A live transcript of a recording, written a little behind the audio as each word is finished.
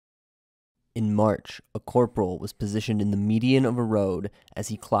In March, a corporal was positioned in the median of a road as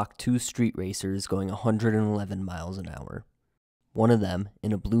he clocked two street racers going 111 miles an hour. One of them,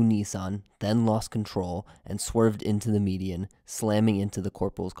 in a blue Nissan, then lost control and swerved into the median, slamming into the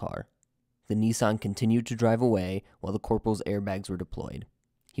corporal's car. The Nissan continued to drive away while the corporal's airbags were deployed.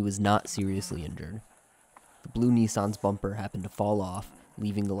 He was not seriously injured. The blue Nissan's bumper happened to fall off,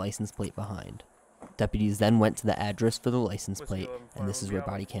 leaving the license plate behind. Deputies then went to the address for the license plate, and this is where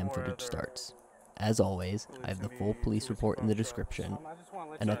body cam footage starts. As always, I have the full police report in the description,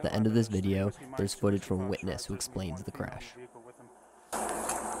 and at the end of this video, there's footage from a witness who explains the crash.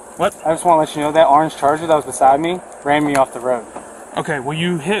 What? I just want to let you know that orange Charger that was beside me ran me off the road. Okay, well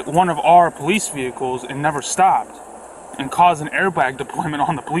you hit one of our police vehicles and never stopped and caused an airbag deployment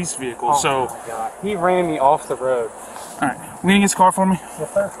on the police vehicle, Oh so... my God. He ran me off the road. Alright, lean against the car for me?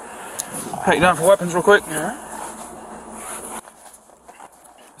 Yes, sir. Pat you down for weapons real quick. Yeah.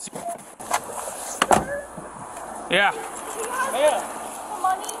 Yeah. Yeah.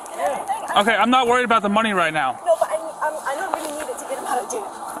 Money and everything. Okay, I'm not worried about the money right now. No, but I don't really need it to get him out of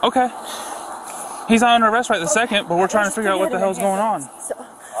jail. Okay. He's not under arrest right this second, but we're trying to figure out what the hell's going on. So,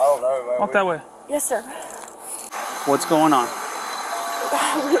 Walk that way. yes, sir. What's going on?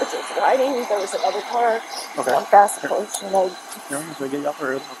 We were just riding. There was another car. Okay. On fast approach, So we get you off the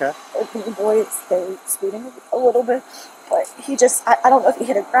road, okay? the boys, they speeding a little bit, but he just, I don't know if he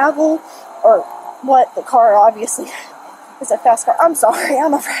hit a gravel or what. The car obviously is a fast car. I'm sorry,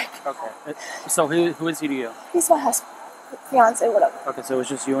 I'm afraid. Okay. So who is he to you? He's my husband, fiance, whatever. Okay, so it was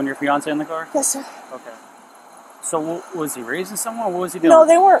just you and your fiance in the car? Yes, sir. Okay. So was he racing someone? What was he doing? No,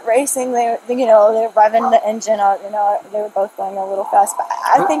 they weren't racing. They were revving the engine up. They were both going a little fast. But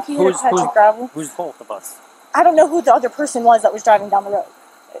I think he hit a patch of gravel. Who's both of us? I don't know who the other person was that was driving down the road.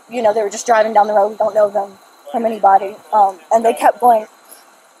 They were just driving down the road. We don't know them from anybody. And they kept going.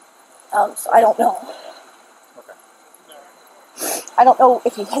 So I don't know. Okay. I don't know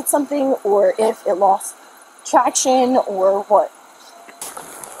if he hit something or if it lost traction or what.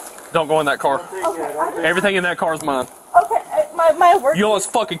 Don't go in that car. Okay. Everything in that car is mine. Okay. My work. You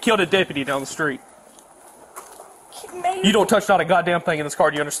almost fucking killed a deputy down the street. Maybe. You don't touch not a goddamn thing in this car,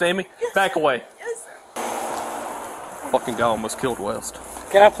 do you understand me? Yes. Back away. Yes. Fucking guy almost killed West.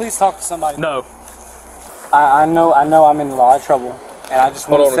 Can I please talk to somebody? No. I know I'm in a lot of trouble, and I just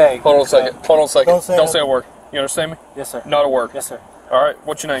want to say... Hold on a second. Hold on a second. Don't say Don't say a word. You understand me? Yes, sir. Not a word. Yes, sir. Alright,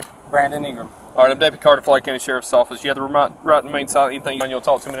 what's your name? Brandon Ingram. Alright, I'm Deputy Hartley, Flagler County Sheriff's Office. You have the right and main side. Anything you'll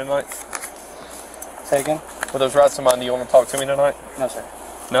talk to me tonight? Say again? With those rights of mine, do you want to talk to me tonight? No, sir.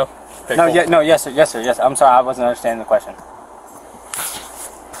 No? Okay, No, cool. yes, sir. Yes, sir. Yes. I'm sorry, I wasn't understanding the question.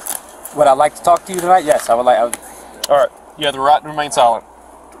 Would I like to talk to you tonight? Yes, I would like... Alright, you have the right to remain silent.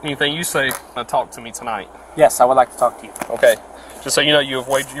 Anything you say, talk to me tonight. Yes, I would like to talk to you. Okay. Just so you know, you have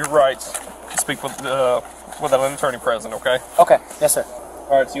waived your rights to speak with an attorney present, okay? Okay. Yes, sir.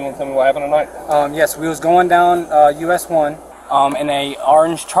 Alright, so you want to tell me what happened tonight? Yes, we was going down US 1, and a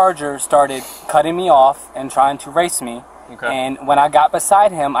orange Charger started cutting me off and trying to race me. Okay. And when I got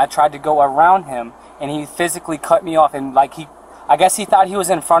beside him, I tried to go around him, and he physically cut me off. And I guess he thought he was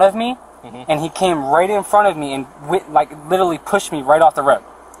in front of me, and he came right in front of me and literally pushed me right off the road.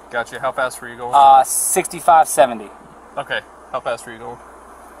 Gotcha. How fast were you going? 65, 70. Okay. How fast were you going?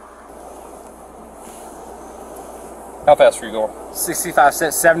 How fast were you going? 65,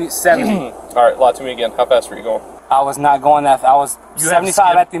 70, 70. Alright, lie to me again. How fast were you going? I was not going that. I was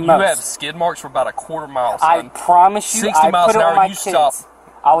 75 at the most. You had skid marks for about a quarter mile, I son. promise you, 60 I miles put an it on hour, my you kids. stop.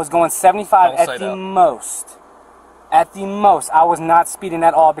 I was going 75 Don't at say the that. most. At the most. I was not speeding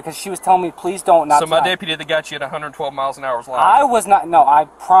at all because she was telling me, please don't. Not So my tonight. deputy that got you at 112 miles an hour was lying. I was not. No, I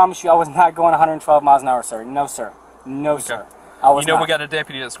promise you, I was not going 112 miles an hour, sir. No, sir. No, Okay. sir. I was You know not. we got a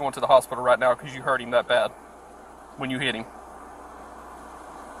deputy that's going to the hospital right now because you hurt him that bad when you hit him.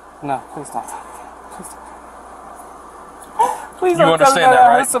 No, please don't. Please don't. Please You don't tell me understand that, I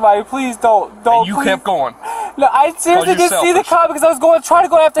right? hurt somebody. Please don't. And you please. kept going. No, I seriously didn't yourself see the cop because I was trying to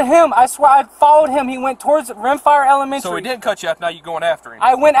go after him. I swear I followed him. He went towards Rimfire Elementary. So he didn't cut you off, now you're going after him.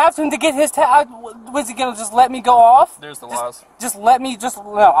 I went after him to get his was he going to just let me go off? There's the lies. Just let me, no, That's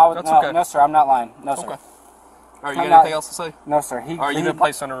okay. no, sir, I'm not lying. No, sir. Okay. Alright, I'm you got not- anything else to say? No, sir. Alright, you've been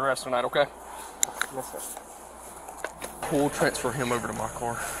placed under arrest tonight, okay? Yes, sir. We'll transfer him over to my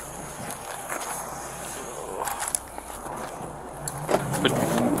car.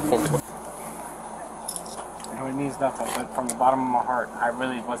 It means nothing, but from the bottom of my heart, I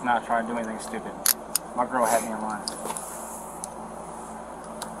really was not trying to do anything stupid. My girl had me in line.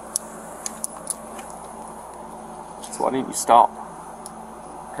 So why didn't you stop?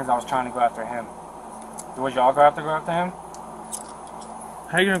 Because I was trying to go after him. Would y'all go after him?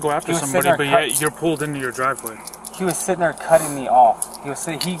 How are you gonna go after He was somebody, sitting but there yet you're pulled into your driveway? He was sitting there cutting me off.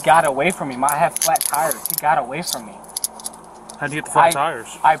 He got away from me. I have flat tires. He got away from me. How'd you get the flat tires?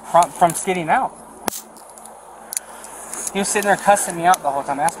 From skidding out. He was sitting there cussing me out the whole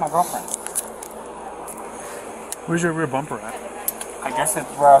time. Ask my girlfriend. Where's your rear bumper at? I guess it's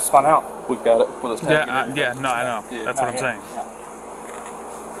where I spun out. We got it. Well, it's No, I know. Yeah. That's what I'm saying.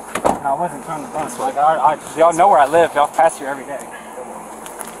 No, I wasn't trying to run. Like, y'all know where I live. Y'all pass here every day.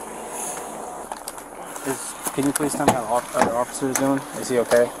 Can you please tell me how the other officer is doing? Is he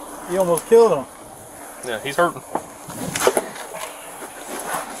okay? You almost killed him. Yeah, he's hurting.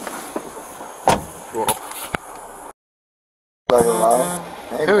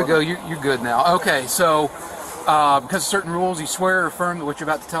 Here we go. You're good now. Okay, so because of certain rules, you swear or affirm that what you're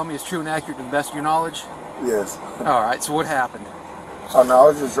about to tell me is true and accurate to the best of your knowledge? Yes. All right, so what happened? Oh, no, I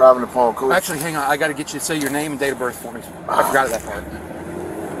was just driving the phone coach. Actually, hang on. I got to get you to say your name and date of birth for me. I forgot that part.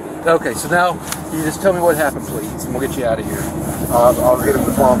 Okay, so now you just tell me what happened, please, and we'll get you out of here. I was hitting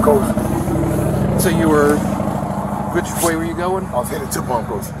the phone coach. So you were, which way were you going? I was headed to phone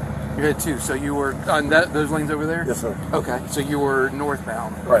coach. You had two, so you were on those lanes over there? Yes, sir. Okay, so you were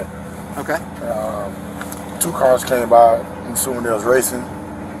northbound. Right. Okay. Two cars came by, I'm assuming they was racing.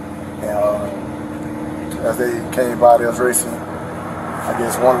 And as they came by, they was racing. I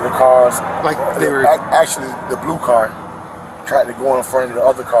guess one of the cars, like they were actually the blue car, tried to go in front of the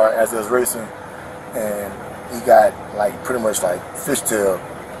other car as they was racing, and he got like pretty much like fishtail.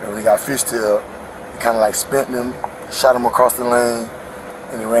 And when he got fishtail, he kind of like spent him, shot him across the lane,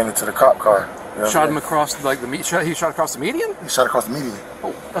 and he ran into the cop car. You know shot him across like he shot across the median? He shot across the median.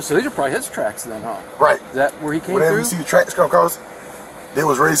 Oh, so these are probably his tracks then, huh? Right. Is that where he came Whenever through? you see the tracks come across, they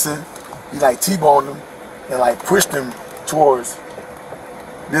was racing. He like T-boned him and like pushed him towards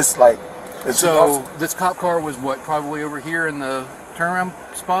this like. So this cop car was what, probably over here in the turnaround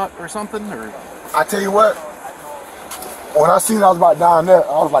spot or something, or? I tell you what, when I seen it, I was about down there.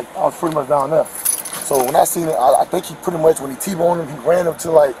 I was pretty much down there. So when I seen it, I think he pretty much, when he T-boned him, he ran him to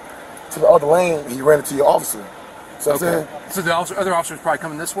the other lane, and he ran into your officer. So okay. So the other officer was probably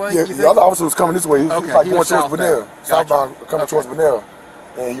coming this way? Yeah, the other officer was coming this way. He was like going towards Benel. Southbound coming towards Benel.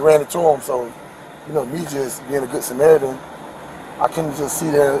 And he ran into him, so, you know, me just being a good Samaritan, I couldn't just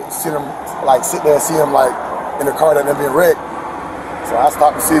sit there and see him like in the car that had been wrecked. So I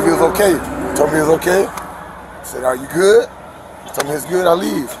stopped to see if he was okay. He told me he was okay. I said, "Are you good?" He told me it's good, I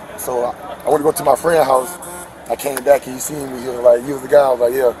leave. So I went to go to my friend's house. I came back and he seen me. He was the guy. I was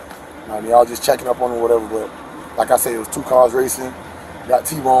like, "Yeah." I mean, I was just checking up on him or whatever. But like I said, it was two cars racing. Got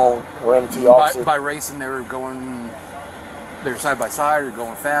T-boned, ran into the officer. By racing, they were side by side or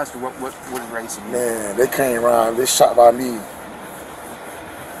going fast, or what is racing? Man, they came around. They shot by me.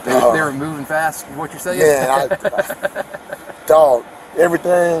 They were moving fast. What you're saying? Man, dog,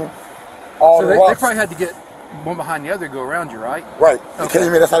 everything, all so the they rocks. probably had to get one behind the other to go around you, right? Right. They Okay.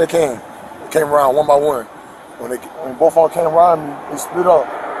 came in. That's how they came. They came around one by one. When both of them came around me, they split up.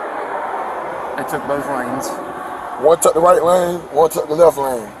 They took both lanes. One took the right lane, one took the left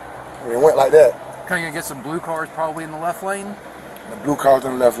lane. And it went like that. Can you get some blue cars probably in the left lane? The blue car was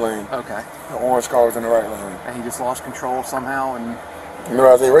in the left lane. Okay. The orange car was in the right lane. And he just lost control somehow, and You know,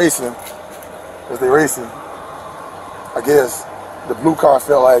 as they racing, I guess the blue car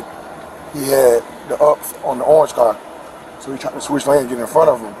felt like he had the ups on the orange car, so he tried to switch lanes and get in front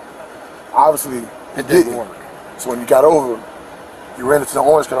of him. Obviously, it didn't work. So when he got over, he ran into the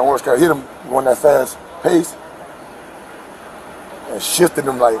orange car hit him going that fast pace and shifted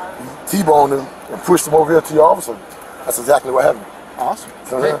him, like T-boned him and pushed him over here to your officer. That's exactly what happened. Awesome.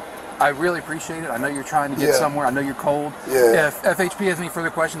 So, hey, I really appreciate it. I know you're trying to get somewhere. I know you're cold. Yeah. If FHP has any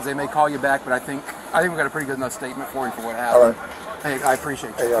further questions, they may call you back, but I think we got a pretty good enough statement for you for what happened. All right. Hey, I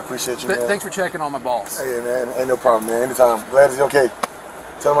appreciate you. Hey, I appreciate you, man. Thanks for checking on my boss. Hey, man, ain't no problem, man. Anytime. Glad he's okay.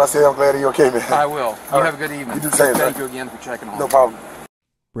 Tell him I said I'm glad he's okay, man. I will. You have a good evening. You do the same, Thank you again for checking on me. No problem.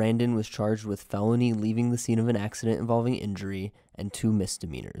 Brandon was charged with felony leaving the scene of an accident involving injury and 2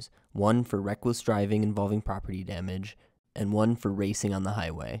 misdemeanors, one for reckless driving involving property damage, and one for racing on the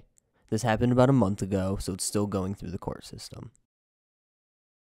highway. This happened about a month ago, so it's still going through the court system.